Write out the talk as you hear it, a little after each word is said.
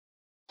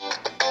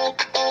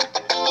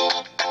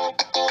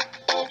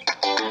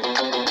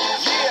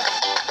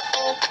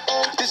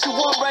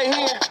right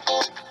here.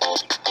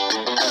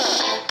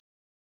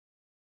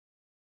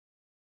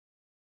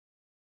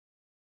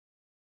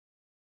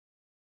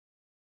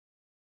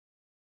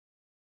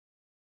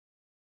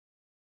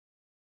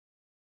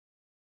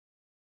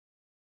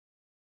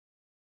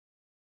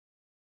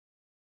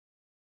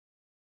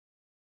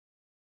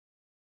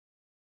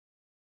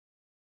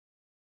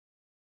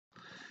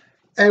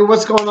 Hey,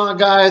 what's going on,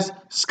 guys?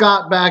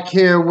 Scott back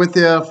here with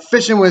you,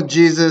 Fishing with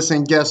Jesus,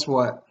 and guess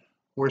what?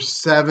 We're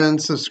 7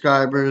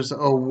 subscribers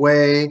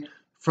away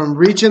from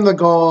reaching the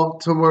goal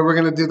to where we're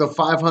going to do the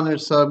 500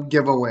 sub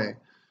giveaway.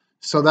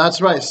 So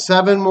that's right,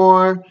 7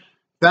 more.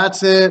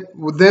 That's it.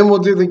 Then we'll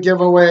do the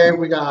giveaway.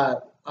 We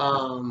got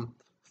 4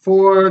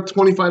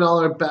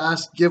 $25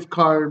 Bass gift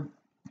card,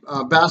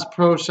 Bass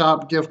Pro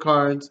Shop gift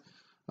cards,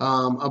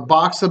 a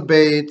box of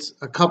baits,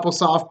 a couple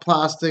soft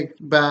plastic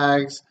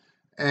bags,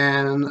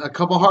 and a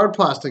couple hard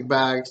plastic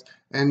bags.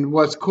 And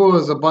what's cool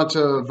is a bunch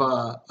of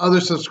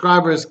other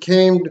subscribers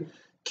came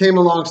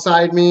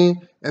alongside me,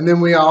 and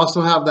then we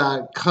also have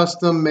that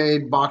custom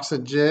made box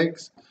of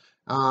jigs.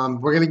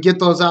 We're gonna get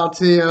those out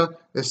to you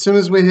as soon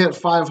as we hit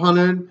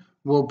 500.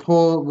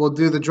 We'll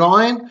do the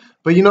drawing.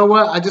 But you know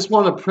what? I just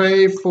want to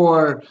pray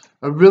for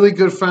a really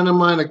good friend of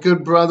mine, a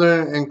good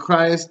brother in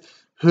Christ,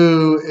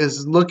 who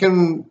is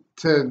looking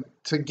to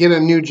get a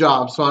new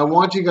job. So I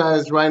want you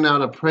guys right now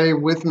to pray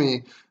with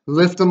me.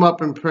 Lift them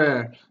up in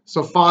prayer.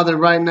 So Father,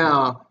 right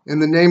now, in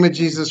the name of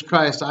Jesus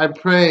Christ, I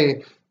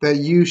pray that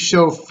you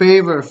show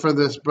favor for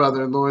this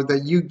brother, Lord,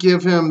 that you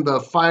give him the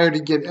fire to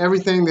get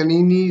everything that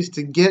he needs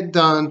to get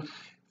done,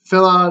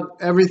 fill out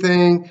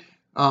everything,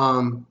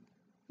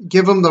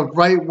 give him the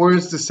right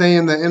words to say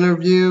in the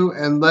interview,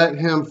 and let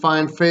him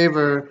find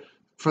favor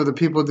for the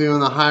people doing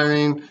the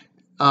hiring.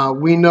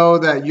 We know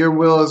that your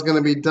will is going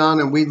to be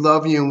done, and we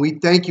love you, and we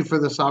thank you for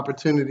this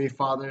opportunity,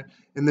 Father.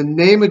 In the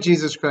name of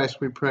Jesus Christ,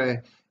 we pray.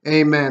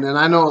 Amen. And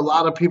I know a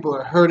lot of people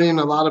are hurting.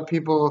 A lot of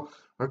people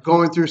are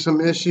going through some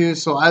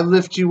issues. So I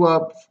lift you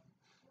up.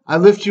 I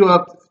lift you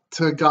up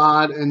to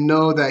God and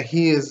know that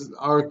he is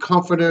our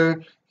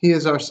comforter. He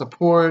is our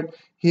support.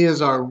 He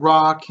is our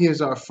rock. He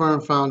is our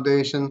firm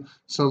foundation.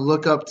 So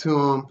look up to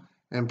him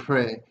and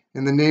pray.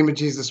 In the name of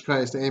Jesus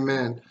Christ,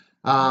 amen.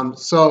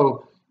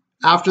 So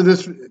after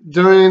this,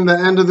 during the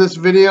end of this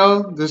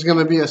video, there's going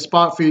to be a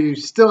spot for you. You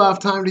still have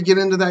time to get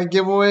into that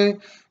giveaway.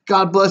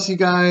 God bless you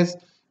guys,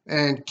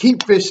 and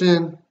keep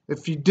fishing.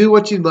 If you do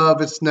what you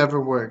love, it's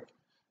never work.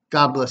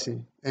 God bless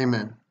you.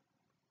 Amen.